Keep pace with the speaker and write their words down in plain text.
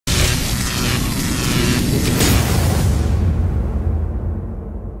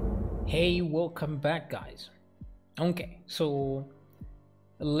Hey, welcome back, guys. Okay, so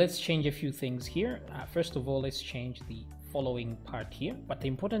let's change a few things here. First of all, let's change the following part here. But the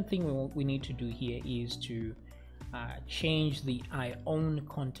important thing we need to do here is to change the I own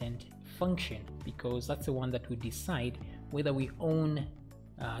content function, because that's the one that will decide whether we own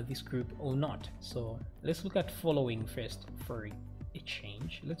this group or not. So let's look at following first for a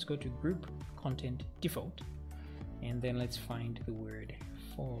change. Let's go to group content default, and then let's find the word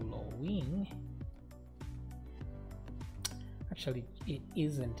following. Actually, it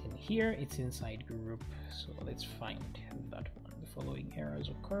isn't in here, it's inside group. So let's find that one. The following errors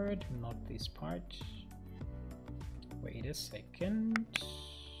occurred, not this part. Wait a second.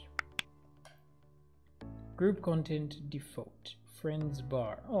 Group content default, friends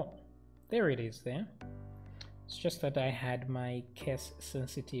bar. Oh, there it is there. It's just that I had my case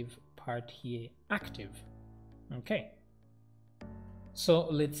sensitive part here active. Okay. So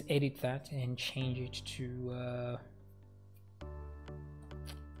let's edit that and change it to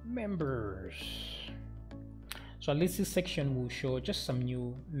members. So at least this section will show just some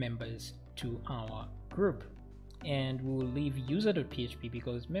new members to our group, and we'll leave user.php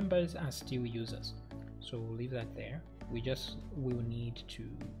because members are still users. So we'll leave that there. We will need to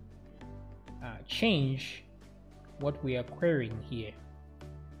change what we are querying here.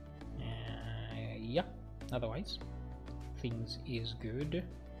 Yeah, otherwise things is good.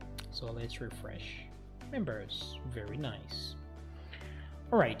 So let's refresh. Members, very nice.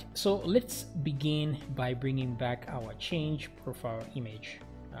 All right, so let's begin by bringing back our change profile image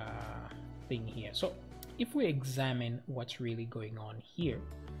thing here. So if we examine what's really going on here,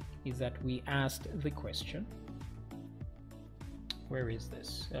 is that we asked the question, where is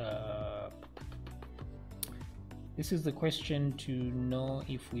this? This is the question to know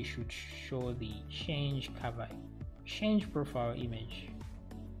if we should show the change profile image.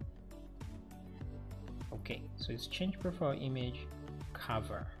 Okay, so it's change profile image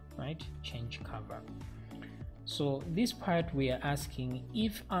cover, right? Change cover. So this part we are asking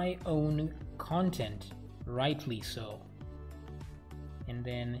if I own content, rightly so. And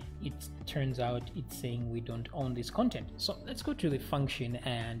then it turns out it's saying we don't own this content. So let's go to the function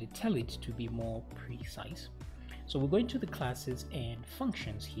and tell it to be more precise. So we're going to the classes and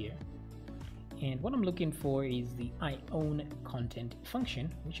functions here. And what I'm looking for is the I own content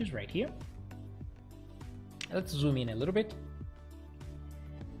function, which is right here. Let's zoom in a little bit.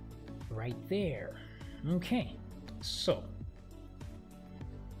 Right there. Okay, so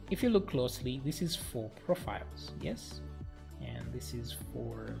if you look closely, this is for profiles, yes, and this is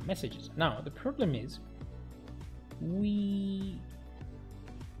for messages. Now the problem is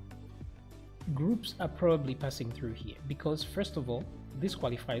groups are probably passing through here, because first of all, this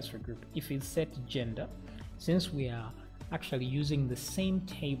qualifies for group if it's set gender, since we are actually using the same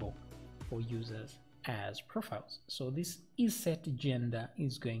table for users as profiles. So this is set gender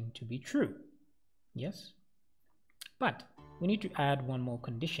is going to be true, yes, but we need to add one more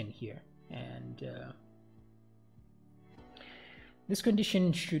condition here, and this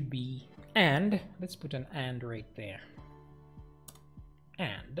condition should be and. Let's put an and right there.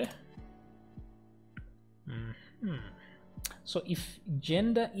 And so if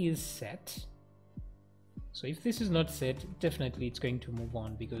gender is set, so if this is not set, definitely it's going to move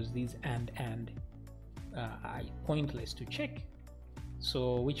on, because these and are pointless to check.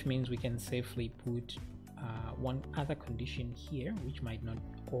 So which means we can safely put one other condition here, which might not,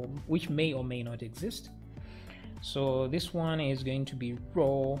 or which may or may not exist. So this one is going to be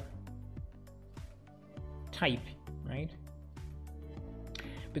raw type, right?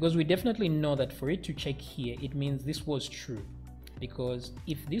 Because we definitely know that for it to check here, it means this was true, because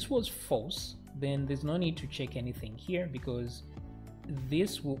if this was false, then there's no need to check anything here, because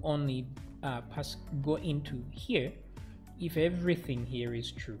this will only go into here if everything here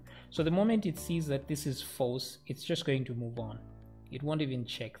is true. So the moment it sees that this is false, it's just going to move on. It won't even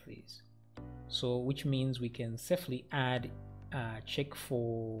check these. So which means we can safely add check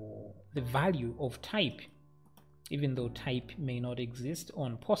for the value of type, even though type may not exist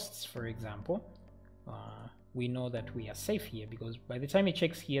on posts, for example. We know that we are safe here, because by the time it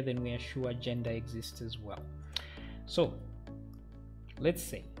checks here, then we are sure gender exists as well. So let's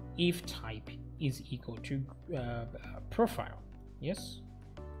say if type is equal to profile, yes.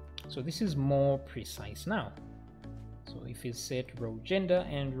 So this is more precise now. So if it's set row gender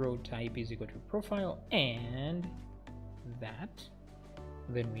and row type is equal to profile and that,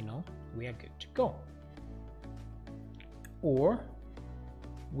 then we know we are good to go. Or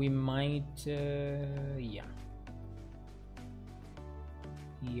we might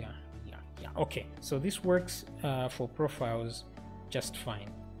okay, so this works for profiles just fine.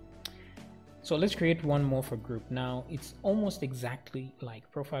 So let's create one more for group. Now it's almost exactly like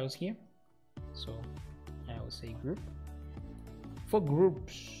profiles here. So I will say group for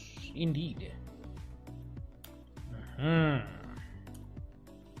groups indeed.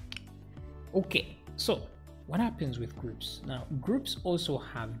 Okay, so what happens with groups? Now groups also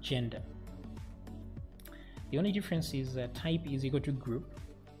have gender. The only difference is that type is equal to group.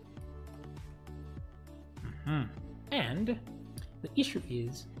 And the issue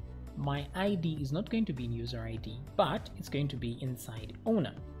is my ID is not going to be in user ID, but it's going to be inside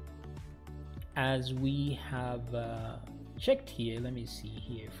owner. As we have checked here, let me see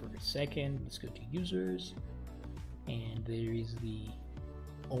here for a second. Let's go to users, and there is the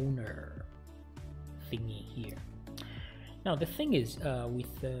owner thingy here. Now the thing is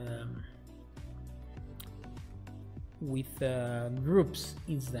with groups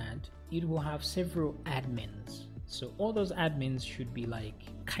is that it will have several admins. So all those admins should be like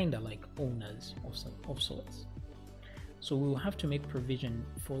kind of like owners of sorts. So we'll have to make provision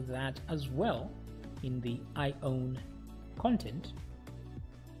for that as well in the I own content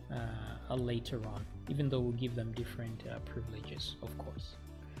later on, even though we'll give them different privileges, of course.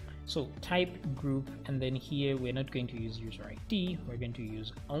 So type group, and then here we're not going to use user ID, we're going to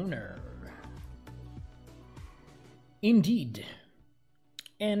use owner. Indeed.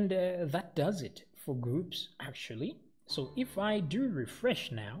 And that does it for groups actually. So if I do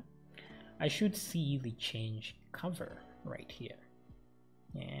refresh now, I should see the change cover right here,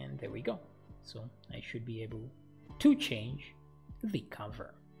 and there we go. So I should be able to change the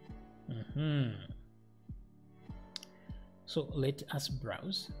cover. So let us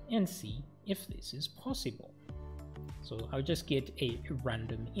browse and see if this is possible. So I'll just get a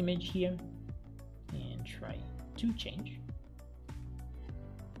random image here and try to change.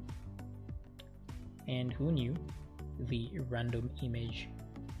 And who knew, the random image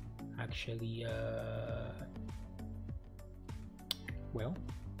actually well,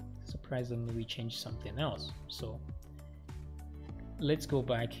 surprisingly we changed something else. So let's go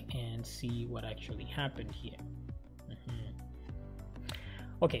back and see what actually happened here.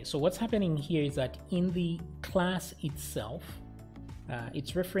 Okay, so what's happening here is that in the class itself,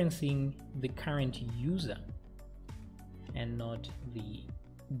 it's referencing the current user and not the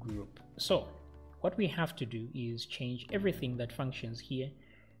group. So what we have to do is change everything that functions here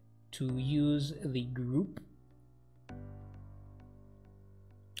to use the group.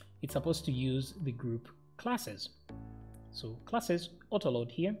 It's supposed to use the group classes. So classes autoload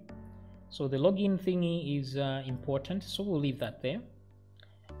here. So the login thingy is important, so we'll leave that there.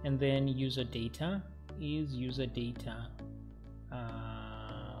 And then user data is user data.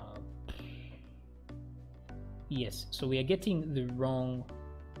 Yes, so we are getting the wrong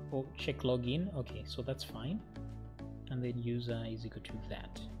check login. Okay, so that's fine. And then user is equal to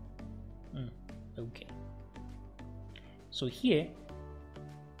that. Okay. So here,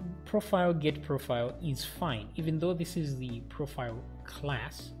 profile get profile is fine, even though this is the profile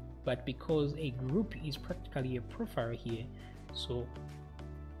class, but because a group is practically a profile here, so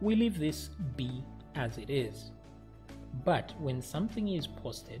we leave this be as it is. But when something is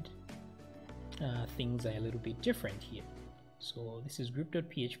posted, things are a little bit different here. So this is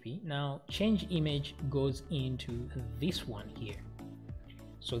group.php. Now change image goes into this one here.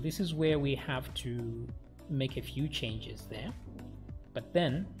 So this is where we have to make a few changes there. But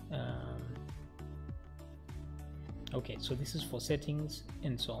then, okay, so this is for settings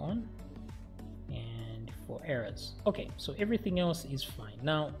and so on, and for errors. Okay, so everything else is fine.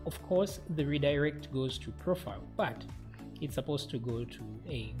 Now, of course, the redirect goes to profile, but it's supposed to go to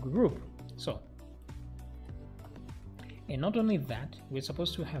a group. So, and not only that, we're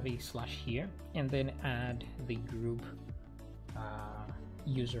supposed to have a slash here and then add the group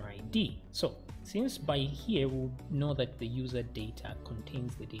user ID. So since by here we'll know that the user data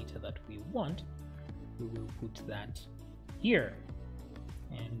contains the data that we want, we will put that here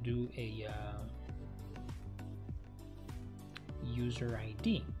and do a user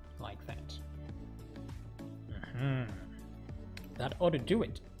ID like that. That ought to do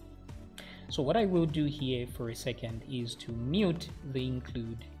it. So what I will do here for a second is to mute the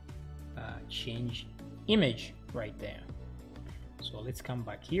include change image right there. So let's come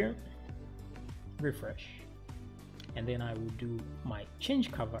back here, refresh, and then I will do my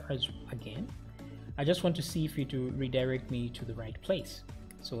change cover as again. I just want to see if it will redirect me to the right place.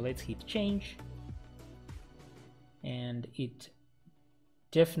 So let's hit change, and it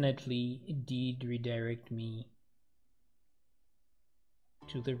definitely did redirect me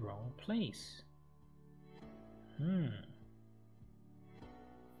to the wrong place.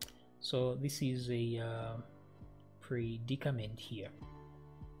 So this is a predicament here.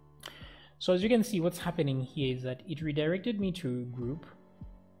 So as you can see, what's happening here is that it redirected me to group.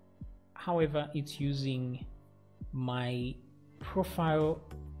 However, it's using my profile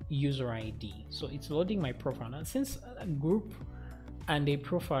user ID. So it's loading my profile. Now, since a group and a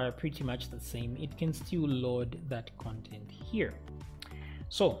profile are pretty much the same, it can still load that content here.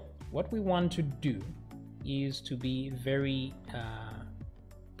 So what we want to do is to be very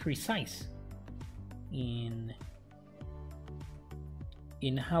precise in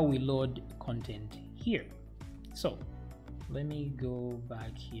how we load content here. So let me go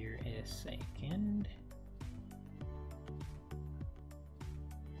back here a second.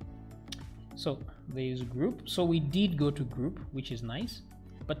 So there's group. So we did go to group, which is nice,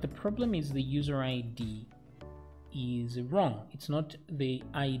 but the problem is the user ID is wrong. It's not the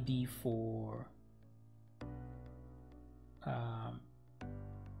ID for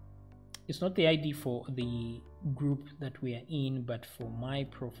it's not the ID for the group that we are in, but for my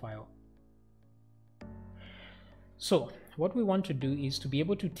profile. So what we want to do is to be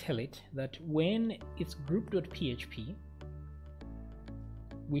able to tell it that when it's group.php,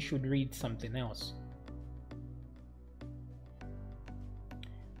 we should read something else.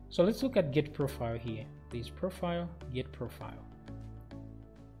 So let's look at get profile here. There's profile, get profile.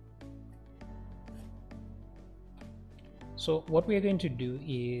 So what we are going to do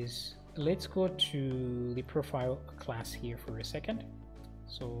is let's go to the profile class here for a second.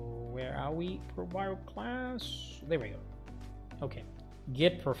 So where are we? Profile class. There we go. Okay,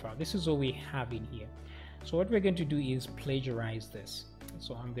 get profile. This is all we have in here. So what we're going to do is plagiarize this.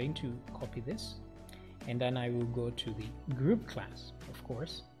 So I'm going to copy this, and then I will go to the group class, of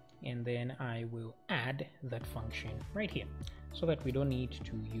course, and then I will add that function right here so that we don't need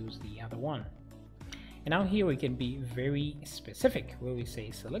to use the other one. And now here we can be very specific where we say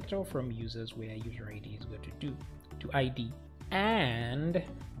select all from users where user ID is going to do to ID, and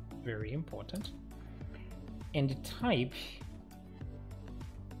very important, and type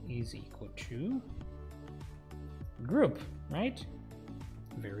is equal to group, right?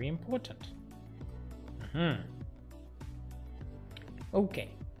 Very important. Okay,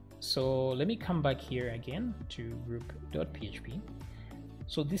 so let me come back here again to group.php.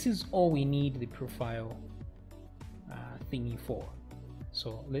 So this is all we need the profile thingy for.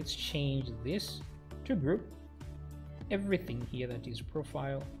 So let's change this to group. Everything here that is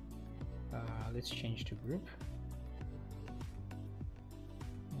profile, let's change to group.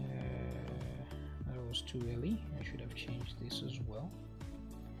 That was too early. I should have changed this as well.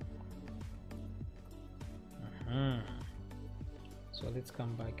 So let's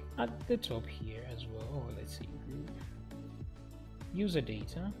come back at the top here as well. Oh, let's see, group user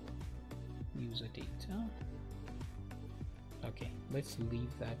data. Okay, let's leave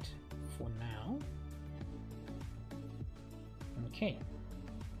that for now. Okay,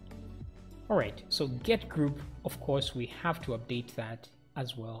 all right, so get group, of course we have to update that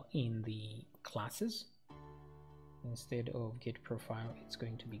as well in the classes. Instead of get profile, it's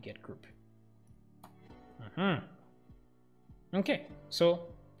going to be get group. Okay, so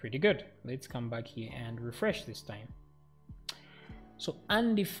pretty good. Let's come back here and refresh this time. So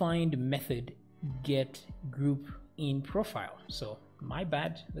undefined method get group in profile. So my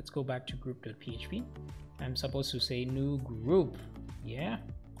bad. Let's go back to group.php. I'm supposed to say new group. Yeah.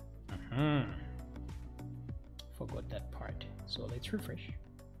 Forgot that part. So let's refresh.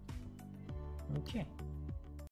 Okay.